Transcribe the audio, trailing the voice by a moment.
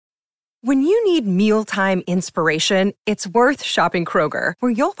When you need mealtime inspiration, it's worth shopping Kroger,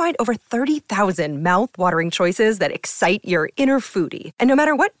 where you'll find over 30,000 mouth-watering choices that excite your inner foodie. And no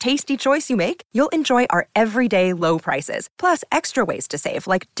matter what tasty choice you make, you'll enjoy our everyday low prices, plus extra ways to save,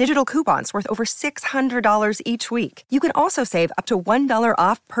 like digital coupons worth over $600 each week. You can also save up to $1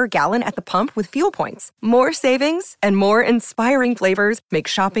 off per gallon at the pump with fuel points. More savings and more inspiring flavors make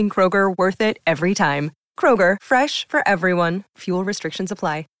shopping Kroger worth it every time. Kroger, fresh for everyone. Fuel restrictions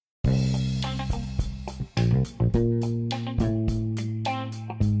apply.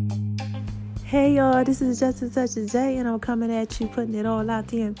 Hey y'all, this is Just a Touch of J, and I'm coming at you, putting it all out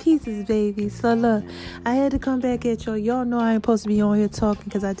there in pieces, baby. So look, I had to come back at y'all. Y'all know I ain't supposed to be on here talking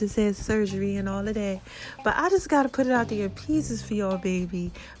because I just had surgery and all of that. But I just got to put it out there in pieces for y'all,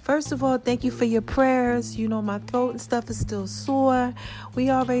 baby. First of all, thank you for your prayers. You know, my throat and stuff is still sore. We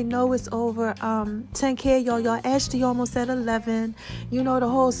already know it's over 10K, y'all. Y'all actually almost at 11. You know, the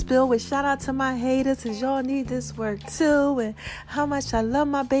whole spill with shout out to my haters, because y'all need this work too. And how much I love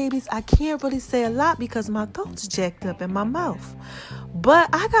my babies. I can't really say a lot because my throat's jacked up in my mouth. But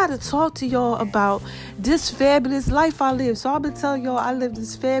I gotta talk to y'all about this fabulous life I live. So I've been telling y'all I live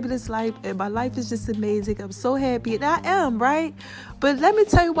this fabulous life, and my life is just amazing. I'm so happy, and I am, right? But let me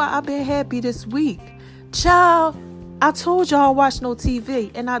tell you why I've been happy this week. Child, I told y'all I watch no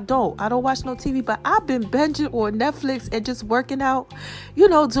TV, and I don't watch no TV, but I've been binging on Netflix and just working out, you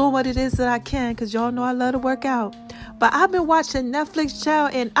know, doing what it is that I can, because y'all know I love to work out. But I've been watching Netflix,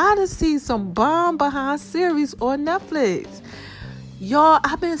 child, and I done seen some bomb behind series on Netflix. Y'all,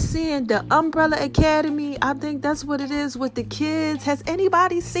 I've been seeing the Umbrella Academy. I think that's what it is with the kids. Has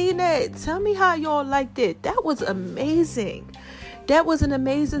anybody seen it? Tell me how y'all liked it. That was amazing. That was an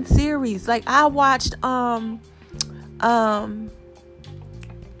amazing series. Like, I watched a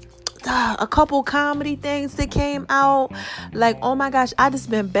couple comedy things that came out. Like, oh my gosh, I just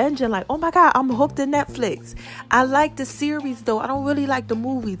been binging. Like, oh my God, I'm hooked to Netflix. I like the series though. I don't really like the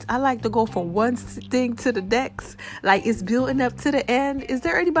movies. I like to go from one thing to the next. Like, it's building up to the end. Is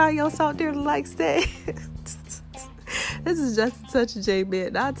there anybody else out there that likes that? This is Just a Touch of J,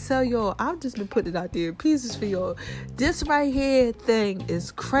 man. I tell y'all, I've just been putting it out there in pieces for y'all. This right here thing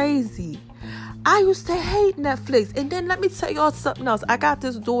is crazy. I used to hate Netflix. And then let me tell y'all something else. I got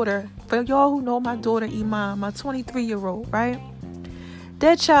this daughter. For y'all who know my daughter, Iman, my 23-year-old, right?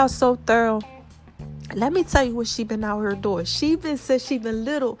 That child's so thorough. Let me tell you what she been out here doing. Since she been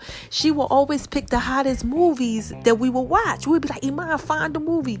little, she will always pick the hottest movies that we will watch. We'd be like, Iman, find the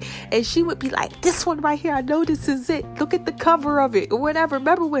movie. And she would be like, this one right here, I know this is it. Look at the cover of it or whatever.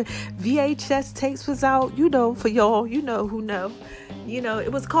 Remember when VHS tapes was out? You know, for y'all, you know who know. You know,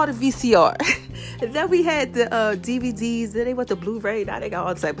 it was called a VCR. And then we had the DVDs. Then they went to Blu-ray. Now they got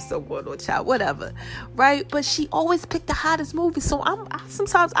all type of stuff going on, child, whatever. Right? But she always picked the hottest movies. So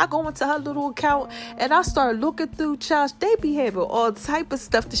sometimes I go into her little account and I start looking through, child. They be having all type of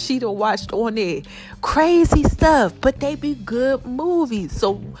stuff that she done watched on there. Crazy stuff. But they be good movies.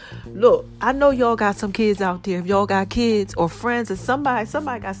 So, look, I know y'all got some kids out there. If y'all got kids or friends or somebody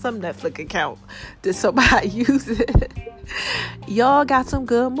got some Netflix account that somebody uses. Y'all got some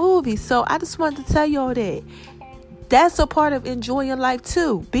good movies. So I just wanted to tell y'all that that's a part of enjoying life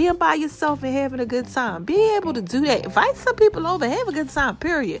too. Being by yourself and having a good time. Being able to do that. Invite some people over. Have a good time,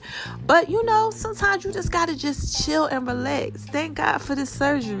 period. But, you know, sometimes you just got to just chill and relax. Thank God for this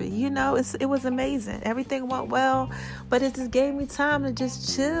surgery. You know, it was amazing. Everything went well. But it just gave me time to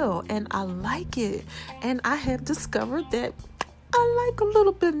just chill. And I like it. And I have discovered that I like a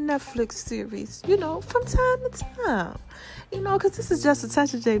little bit of Netflix series, you know, from time to time. You know, because this is Just a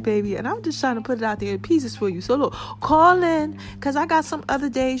Touch of J, baby. And I'm just trying to put it out there in pieces for you. So, look, call in. Because I got some other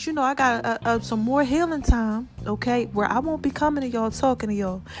days, you know, I got some more healing time, okay, where I won't be coming to y'all, talking to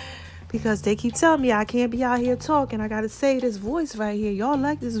y'all. Because they keep telling me I can't be out here talking. I got to say this voice right here. Y'all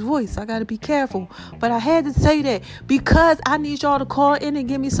like this voice. I got to be careful. But I had to say that because I need y'all to call in and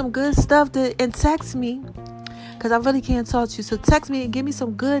give me some good stuff and text me. Because I really can't talk to you. So text me and give me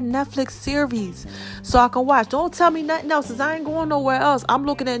some good Netflix series so I can watch. Don't tell me nothing else because I ain't going nowhere else. I'm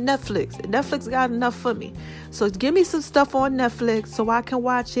looking at Netflix. And Netflix got enough for me. So give me some stuff on Netflix so I can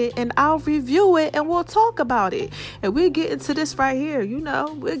watch it. And I'll review it and we'll talk about it. And we'll get into this right here. You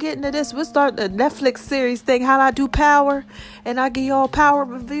know, we're getting to this. We'll start the Netflix series thing. How I do Power. And I give y'all Power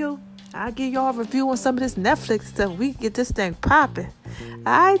review. I'll give y'all a review on some of this Netflix stuff. We get this thing popping.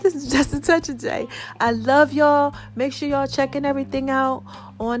 Alright, this is Just a Touch of J. I love y'all. Make sure y'all checking everything out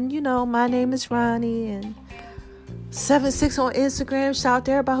on, you know, My Name is Ronnie and 76 on Instagram. Shout out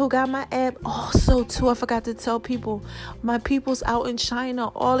to everybody who got my app. Also, too, I forgot to tell people, my peoples out in China,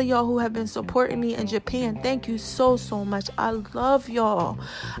 all of y'all who have been supporting me in Japan, thank you so much. I love y'all.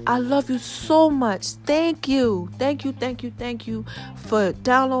 I love you so much. Thank you for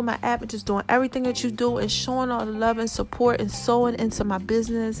downloading my app and just doing everything that you do and showing all the love and support and sewing into my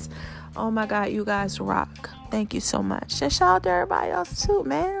business. Oh my God, you guys rock. Thank you so much. And shout out to everybody else too,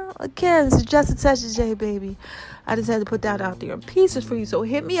 man. Again, this is just a touch of J, baby. I just had to put that out there in pieces for you. So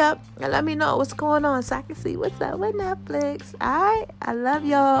hit me up and let me know what's going on so I can see what's up with Netflix. All right? I love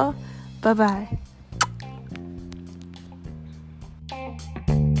y'all. Bye-bye.